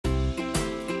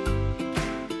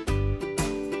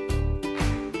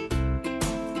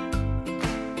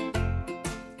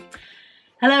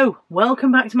Hello,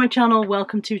 welcome back to my channel,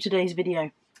 welcome to today's video.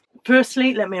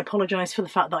 Firstly, let me apologise for the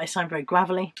fact that I sound very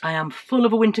gravelly. I am full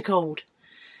of a winter cold,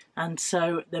 and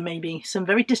so there may be some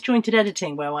very disjointed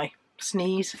editing where I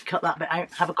sneeze, cut that bit out,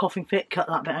 have a coughing fit, cut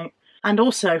that bit out. And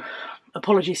also,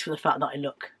 apologies for the fact that I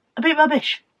look a bit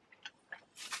rubbish.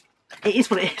 It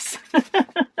is what it is.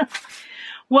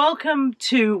 Welcome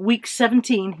to week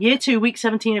 17, year 2, week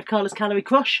 17 of Carla'S Calorie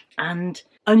Crush. And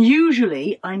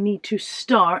unusually, I need to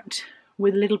start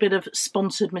with a little bit of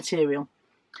sponsored material.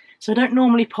 So I don't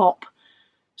normally pop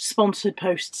sponsored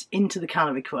posts into the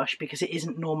Calorie Crush because it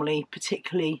isn't normally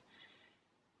particularly,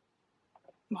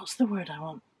 what's the word I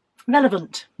want?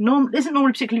 Relevant. Isn't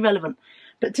normally particularly relevant.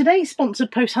 But today's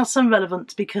sponsored post has some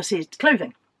relevance because it's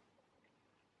clothing.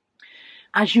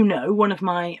 As you know, one of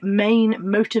my main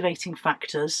motivating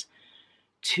factors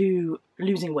to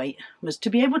losing weight was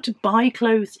to be able to buy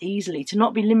clothes easily, to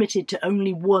not be limited to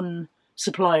only one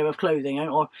supplier of clothing,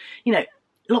 or, you know,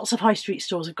 lots of high street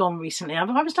stores have gone recently. I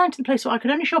was down to the place where I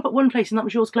could only shop at one place, and that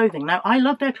was Yours Clothing. Now, I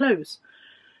love their clothes,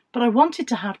 but I wanted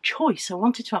to have choice. I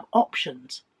wanted to have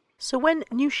options. So when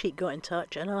Newchic got in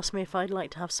touch and asked me if I'd like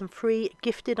to have some free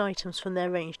gifted items from their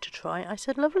range to try, I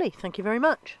said, lovely, thank you very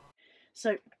much.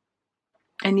 So,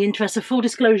 in the interest of full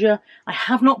disclosure, I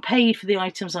have not paid for the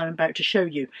items I'm about to show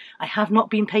you. I have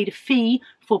not been paid a fee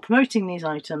for promoting these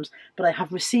items, but I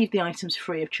have received the items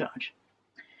free of charge.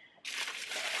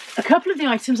 A couple of the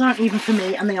items aren't even for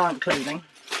me, and they aren't clothing,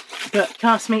 but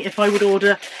asked me if I would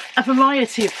order a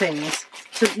variety of things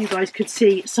so that you guys could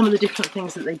see some of the different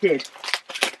things that they did.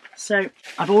 So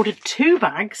I've ordered 2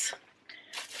 bags.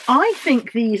 I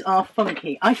think these are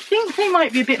funky. I think they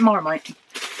might be a bit Marmite.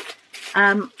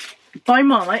 By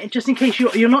Marmite, just in case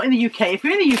you're not in the UK. If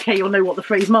you're in the UK, you'll know what the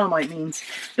phrase Marmite means.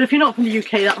 But if you're not from the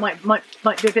UK, that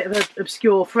might be a bit of an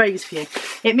obscure phrase for you.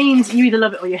 It means you either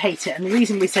love it or you hate it. And the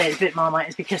reason we say it's a bit Marmite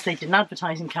is because they did an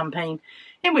advertising campaign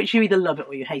in which you either love it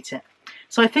or you hate it.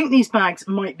 So I think these bags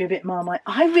might be a bit Marmite.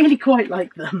 I really quite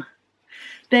like them.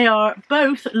 They are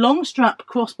both long strap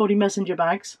crossbody messenger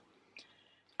bags.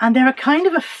 And they're a kind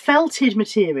of a felted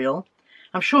material.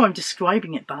 I'm sure I'm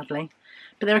describing it badly.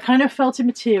 But they're a kind of felted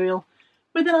material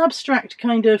with an abstract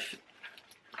kind of...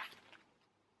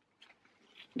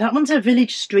 That one's a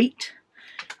village street,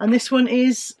 and this one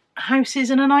is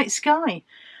houses and a night sky.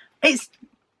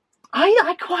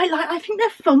 I quite like, I think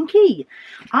they're funky.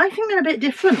 I think they're a bit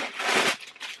different.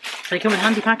 They come in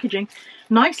handy packaging.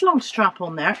 Nice long strap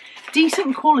on there.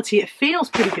 Decent quality, it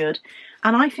feels pretty good.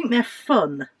 And I think they're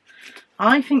fun.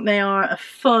 I think they are a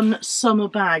fun summer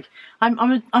bag. I'm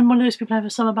one of those people who have a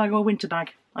summer bag or a winter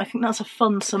bag. I think that's a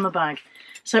fun summer bag.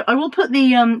 So I will put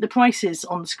the prices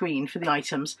on the screen for the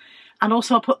items, and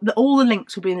also I'll put all the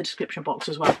links will be in the description box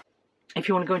as well, if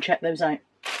you want to go and check those out.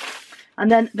 And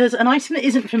then there's an item that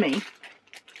isn't for me.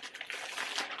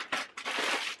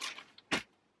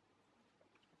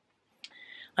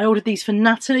 I ordered these for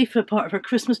Natalie for part of her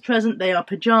Christmas present. They are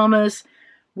pyjamas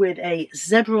with a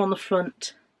zebra on the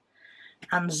front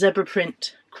and zebra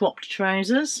print cropped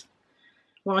trousers.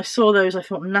 When I saw those, I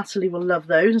thought Natalie will love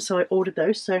those, and so I ordered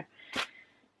those. So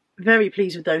very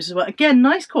pleased with those as well. Again,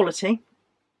 nice quality.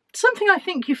 Something I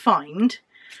think you find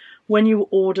when you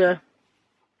order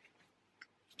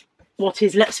what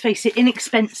is, let's face it,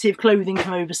 inexpensive clothing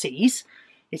from overseas.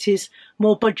 It is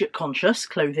more budget conscious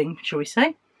clothing, shall we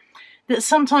say, that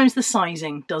sometimes the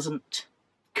sizing doesn't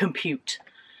compute.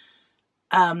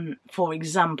 For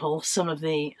example, some of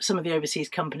the overseas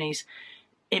companies,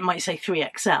 it might say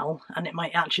 3XL, and it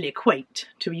might actually equate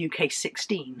to a UK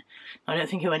 16. I don't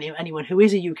think anyone who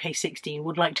is a UK 16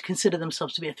 would like to consider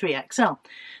themselves to be a 3XL.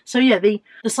 So yeah, the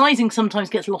sizing sometimes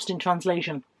gets lost in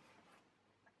translation.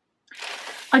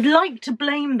 I'd like to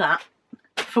blame that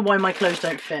for why my clothes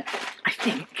don't fit.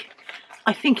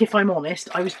 I think if I'm honest,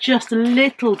 I was just a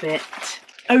little bit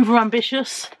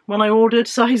over-ambitious when I ordered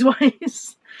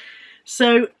size-wise.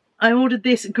 So I ordered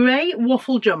this grey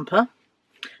waffle jumper.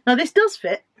 Now this does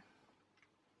fit.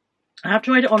 I have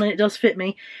tried it on and it does fit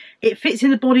me. It fits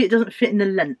in the body, it doesn't fit in the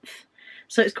length.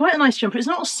 So it's quite a nice jumper. It's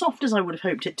not as soft as I would have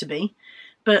hoped it to be,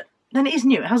 but then it is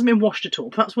new. It hasn't been washed at all.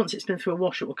 Perhaps once it's been through a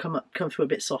wash it will come through a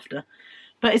bit softer.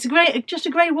 But it's just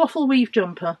a grey waffle weave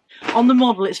jumper. On the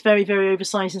model it's very, very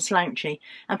oversized and slouchy,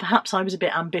 and perhaps I was a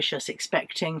bit ambitious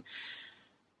expecting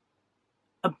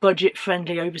a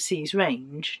budget-friendly overseas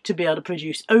range to be able to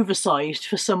produce oversized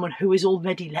for someone who is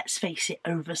already, let's face it,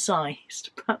 oversized.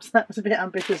 Perhaps that was a bit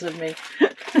ambitious of me.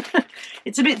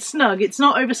 It's a bit snug. It's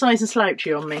not oversized and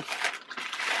slouchy on me.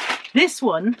 This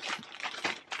one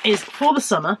is for the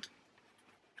summer.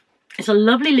 It's a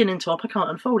lovely linen top. I can't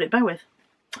unfold it, bear with.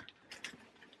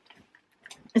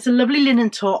 It's a lovely linen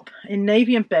top in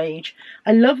navy and beige.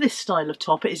 I love this style of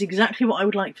top. It is exactly what I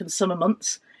would like for the summer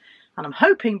months. And I'm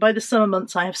hoping by the summer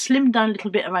months I have slimmed down a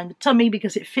little bit around the tummy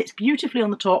because it fits beautifully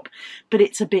on the top, but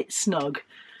it's a bit snug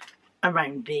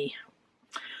around the...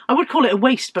 I would call it a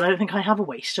waist, but I don't think I have a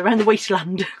waist. Around the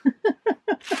waistland.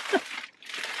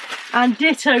 And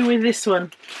ditto with this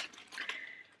one.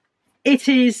 This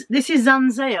is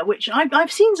Zanzea, which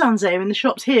I've seen Zanzea in the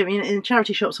shops here, in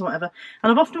charity shops or whatever,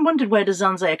 and I've often wondered where does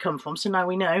Zanzea come from, so now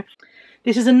we know.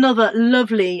 This is another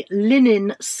lovely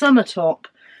linen summer top,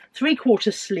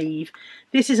 3/4 sleeve.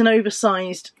 This is an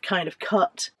oversized kind of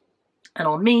cut, and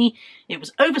on me it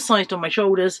was oversized on my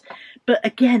shoulders, but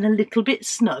again a little bit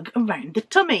snug around the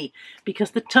tummy,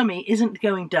 because the tummy isn't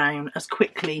going down as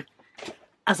quickly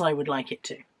as I would like it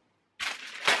to.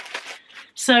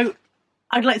 So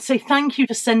I'd like to say thank you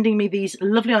for sending me these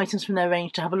lovely items from their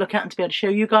range to have a look at and to be able to show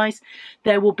you guys.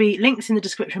 There will be links in the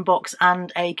description box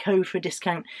and a code for a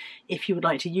discount if you would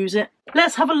like to use it.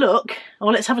 Let's have a look,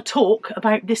 or let's have a talk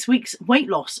about this week's weight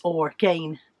loss or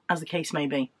gain, as the case may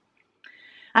be.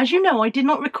 As you know, I did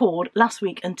not record last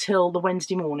week until the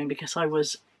Wednesday morning because I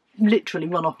was literally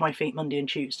run off my feet Monday and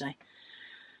Tuesday.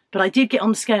 But I did get on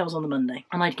the scales on the Monday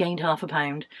and I'd gained ½ a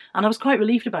pound, and I was quite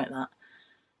relieved about that.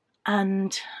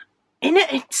 And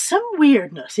it's some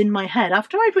weirdness in my head.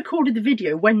 After I'd recorded the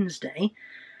video Wednesday,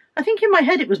 I think in my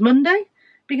head it was Monday,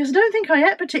 because I don't think I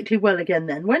ate particularly well again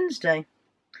then, Wednesday.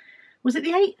 Was it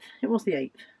the 8th? It was the 8th.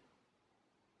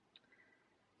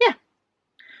 Yeah.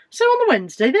 So on the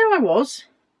Wednesday, there I was,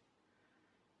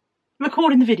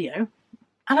 recording the video,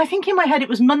 and I think in my head it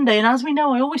was Monday, and as we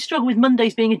know, I always struggle with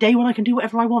Mondays being a day when I can do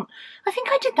whatever I want. I think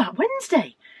I did that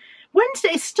Wednesday. Wednesday,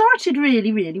 it started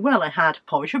really, really well. I had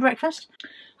porridge for breakfast,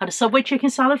 had a Subway chicken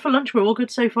salad for lunch. We're all good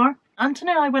so far.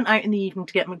 Anthony and I went out in the evening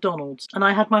to get McDonald's, and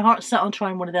I had my heart set on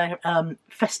trying one of their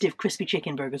festive crispy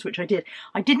chicken burgers, which I did.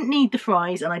 I didn't need the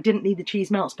fries and I didn't need the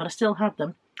cheese melts, but I still had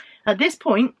them. At this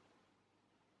point,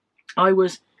 I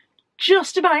was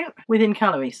just about within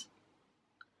calories.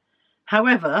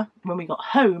 However, when we got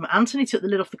home, Anthony took the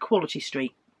lid off the Quality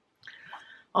Street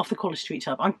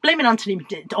tub. I'm blaming Anthony,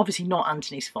 obviously not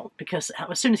Anthony's fault, because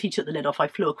as soon as he took the lid off, I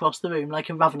flew across the room like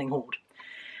a ravening horde.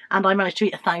 And I managed to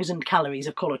eat 1,000 calories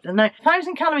of Quality. And now,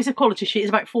 1,000 calories of Quality Street is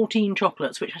about 14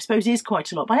 chocolates, which I suppose is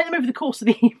quite a lot, but I ate them over the course of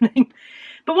the evening.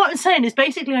 But what I'm saying is,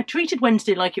 basically, I treated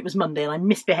Wednesday like it was Monday, and I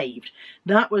misbehaved.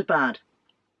 That was bad.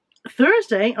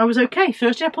 Thursday, I was okay.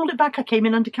 Thursday, I pulled it back. I came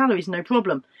in under calories, no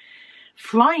problem.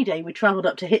 Friday, we travelled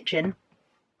up to Hitchin,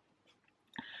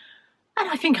 and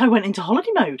I think I went into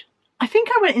holiday mode.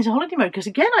 Because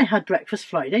again, I had breakfast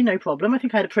Friday, no problem. I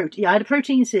think I had a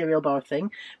protein cereal bar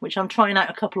thing, which I'm trying out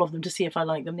a couple of them to see if I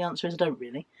like them. The answer is I don't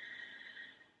really.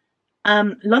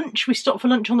 Lunch, we stopped for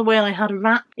lunch on the way and I had a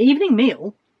wrap. Evening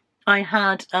meal, I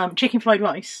had chicken fried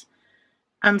rice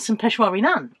and some Peshwari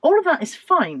naan. All of that is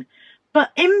fine.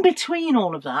 But in between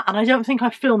all of that, and I don't think I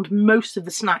filmed most of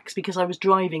the snacks because I was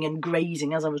driving and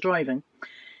grazing as I was driving.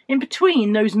 In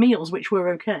between those meals, which were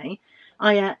okay,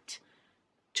 I ate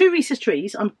 2 Reese's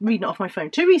Trees, I'm reading it off my phone,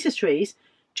 2 Reese's Trees,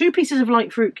 2 pieces of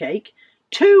light fruitcake,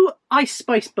 2 ice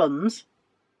spice buns,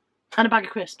 and a bag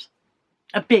of crisps.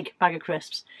 A big bag of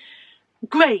crisps.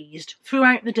 Grazed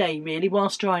throughout the day, really,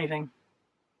 whilst driving.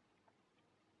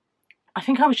 I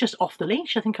think I was just off the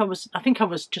leash. I think I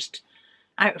was just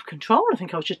out of control. I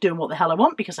think I was just doing what the hell I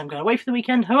want because I'm going away for the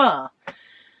weekend. Hurrah!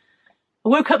 I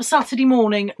woke up Saturday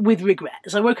morning with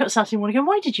regrets. I woke up Saturday morning going,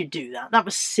 why did you do that? That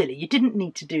was silly. You didn't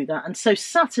need to do that. And so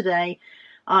Saturday,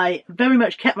 I very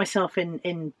much kept myself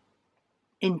in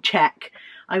check.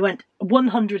 I went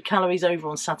 100 calories over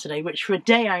on Saturday, which for a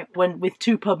day out with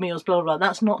 2 pub meals, blah, blah, blah,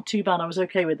 that's not too bad. I was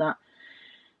okay with that.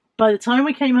 By the time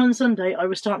we came home Sunday, I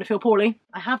was starting to feel poorly.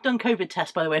 I have done COVID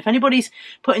tests, by the way. If anybody's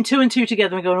putting 2 and 2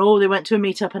 together and going, oh, they went to a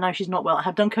meetup and now she's not well, I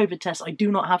have done COVID tests. I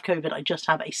do not have COVID. I just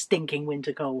have a stinking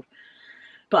winter cold.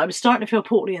 But I was starting to feel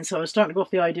poorly, and so I was starting to go off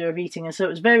the idea of eating, and so it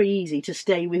was very easy to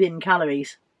stay within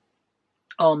calories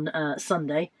on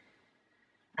Sunday.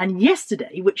 And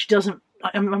yesterday, which doesn't...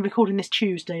 I'm recording this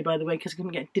Tuesday, by the way, because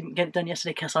I didn't get it done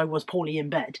yesterday because I was poorly in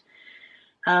bed.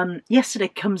 Yesterday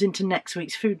comes into next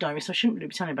week's food diary, so I shouldn't really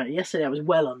be telling you about it. Yesterday I was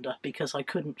well under because I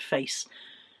couldn't face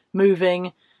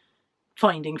moving,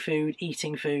 finding food,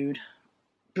 eating food,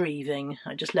 breathing.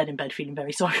 I just lay in bed feeling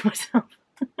very sorry for myself.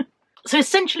 So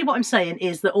essentially what I'm saying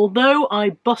is that although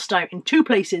I bust out in 2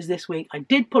 places this week, I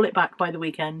did pull it back by the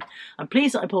weekend. I'm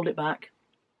pleased that I pulled it back.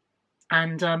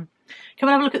 And come and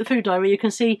have a look at the food diary. You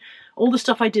can see all the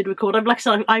stuff I did record. Like I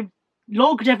said, I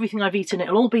logged everything I've eaten.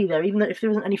 It'll all be there, even though if there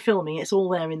isn't any filming, it's all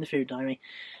there in the food diary.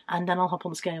 And then I'll hop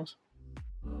on the scales.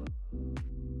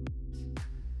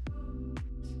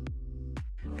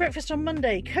 Breakfast on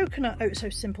Monday, coconut oat so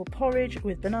simple porridge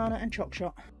with banana and choc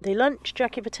shot. The lunch,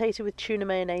 jacket potato with tuna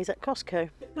mayonnaise at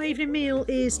Costco. My evening meal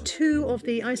is 2 of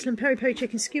the Iceland peri peri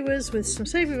chicken skewers with some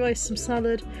savoury rice, some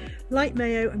salad, light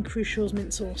mayo and Crucial's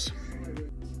mint sauce.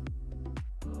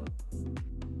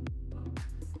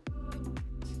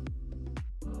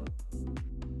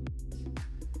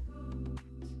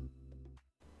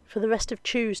 For the rest of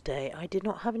Tuesday, I did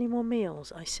not have any more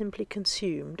meals. I simply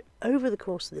consumed, over the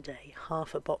course of the day,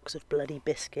 half a box of bloody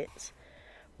biscuits.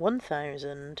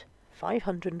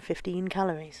 1,515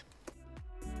 calories.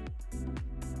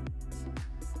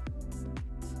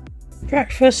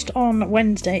 Breakfast on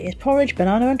Wednesday is porridge,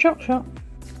 banana and choc shot.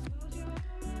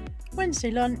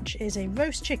 Wednesday lunch is a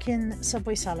roast chicken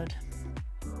Subway salad.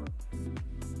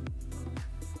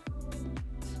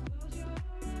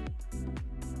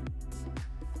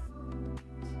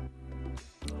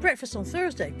 Breakfast on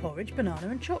Thursday, porridge, banana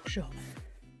and choc shot.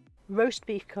 Roast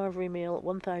beef carvery meal,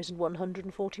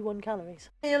 1,141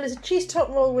 calories. Meal is a cheese top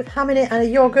roll with ham in it and a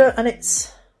yoghurt, and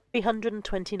it's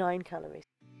 329 calories.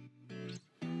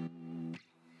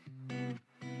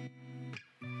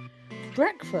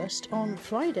 Breakfast on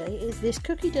Friday is this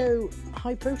cookie dough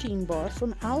high protein bar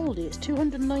from Aldi. It's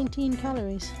 219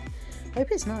 calories. I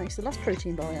hope it's nice. The last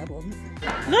protein bar I had wasn't.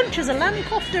 Lunch is a lamb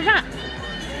kofta wrap.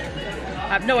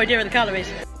 I have no idea of the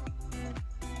calories.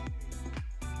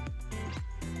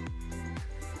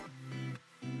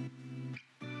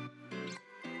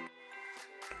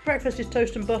 Breakfast is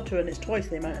toast and butter, and it's twice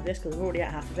the amount of this because I've already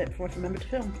had half of it before I remember to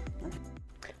film.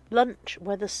 Lunch,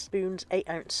 Wetherspoon's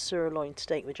 8-ounce sirloin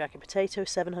steak with jacket potato,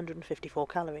 754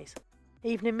 calories.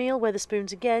 Evening meal,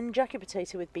 Wetherspoon's again, jacket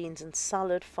potato with beans and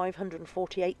salad,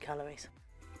 548 calories.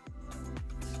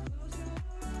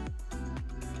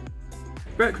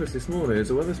 Breakfast this morning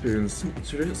is a Wetherspoon's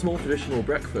small traditional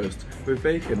breakfast with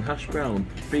bacon, hash brown,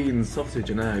 beans, sausage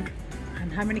and egg.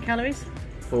 And how many calories?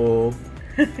 4.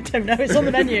 I don't know, it's on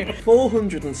the menu.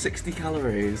 460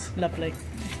 calories. Lovely.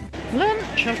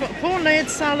 Lunch, I've got a prawn layered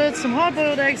salad, some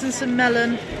hard-boiled eggs and some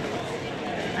melon.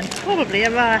 And probably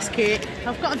a rice cake.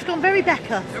 I've gone very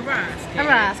Becca. A rice cake. A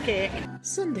rice cake.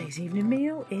 Sunday's evening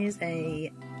meal is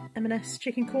a M&S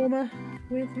chicken korma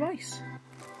with rice.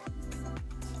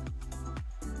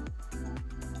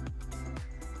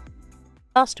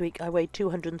 Last week I weighed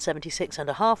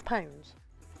 276.5 pounds.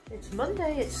 It's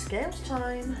Monday, it's scales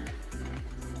time.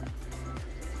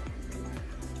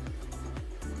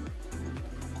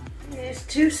 It's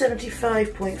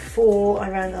 275.4,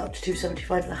 I round that up to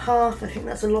 275.5, I think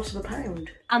that's a loss of a pound.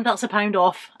 And that's a pound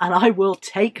off, and I will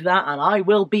take that, and I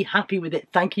will be happy with it,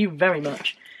 thank you very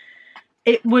much.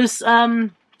 It was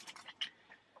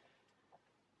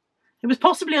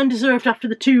possibly undeserved after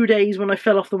the 2 days when I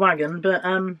fell off the wagon, but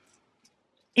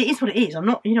it is what it is, I'm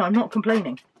not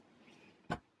complaining.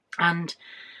 And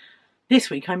this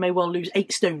week I may well lose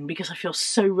 8 stone because I feel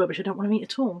so rubbish I don't want to eat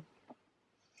at all.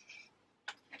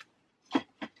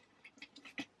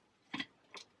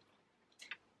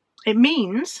 It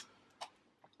means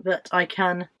that I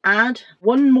can add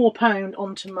 1 more pound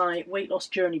onto my weight loss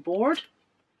journey board.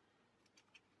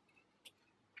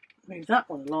 Move that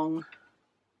one along.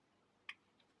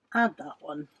 Add that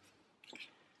one.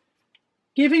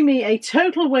 Giving me a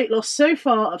total weight loss so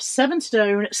far of 7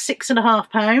 stone, 6.5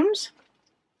 pounds.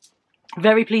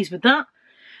 Very pleased with that.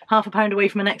 Half a pound away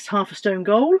from my next half a stone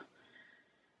goal.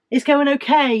 It's going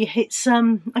okay. It's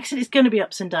like I said, it's going to be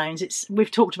ups and downs.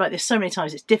 We've talked about this so many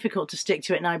times. It's difficult to stick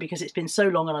to it now because it's been so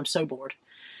long and I'm so bored.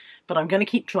 But I'm going to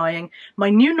keep trying. My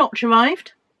new notch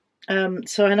arrived.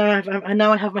 So I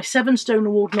now have my 7 stone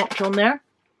award notch on there.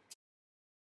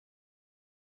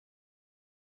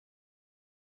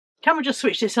 Camera just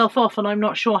switched itself off and I'm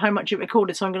not sure how much it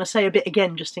recorded, so I'm going to say a bit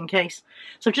again just in case.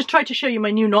 So I've just tried to show you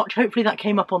my new notch. Hopefully that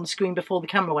came up on the screen before the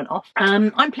camera went off.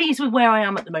 I'm pleased with where I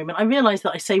am at the moment. I realise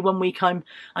that I say one week I'm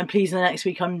pleased and the next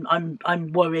week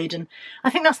I'm worried, and I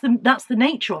think that's the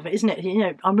nature of it, isn't it? You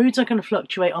know, our moods are going to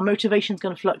fluctuate, our motivation's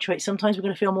going to fluctuate. Sometimes we're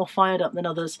going to feel more fired up than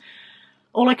others.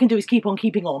 All I can do is keep on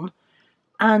keeping on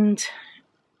and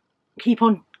keep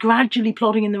on gradually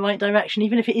plodding in the right direction.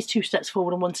 Even if it is 2 steps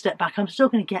forward and 1 step back, I'm still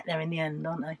going to get there in the end,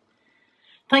 aren't I?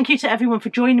 Thank you to everyone for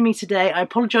joining me today. I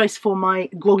apologise for my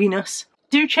grogginess.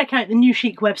 Do check out the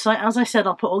Newchic website. As I said,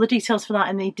 I'll put all the details for that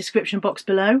in the description box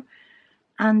below.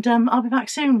 And I'll be back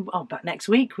soon. Back next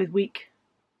week with week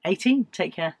 18.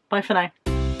 Take care. Bye for now.